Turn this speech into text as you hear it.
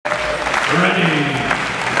Ready,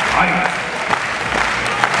 fight!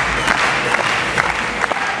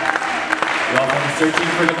 Jochen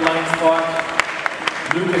searching for the blind spot.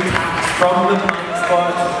 Luke attacks from the blind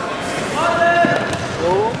spot.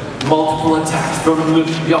 Multiple attacks from Luke.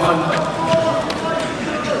 Jochen.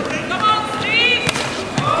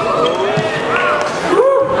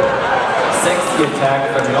 Sexy attack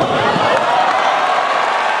from Jochen.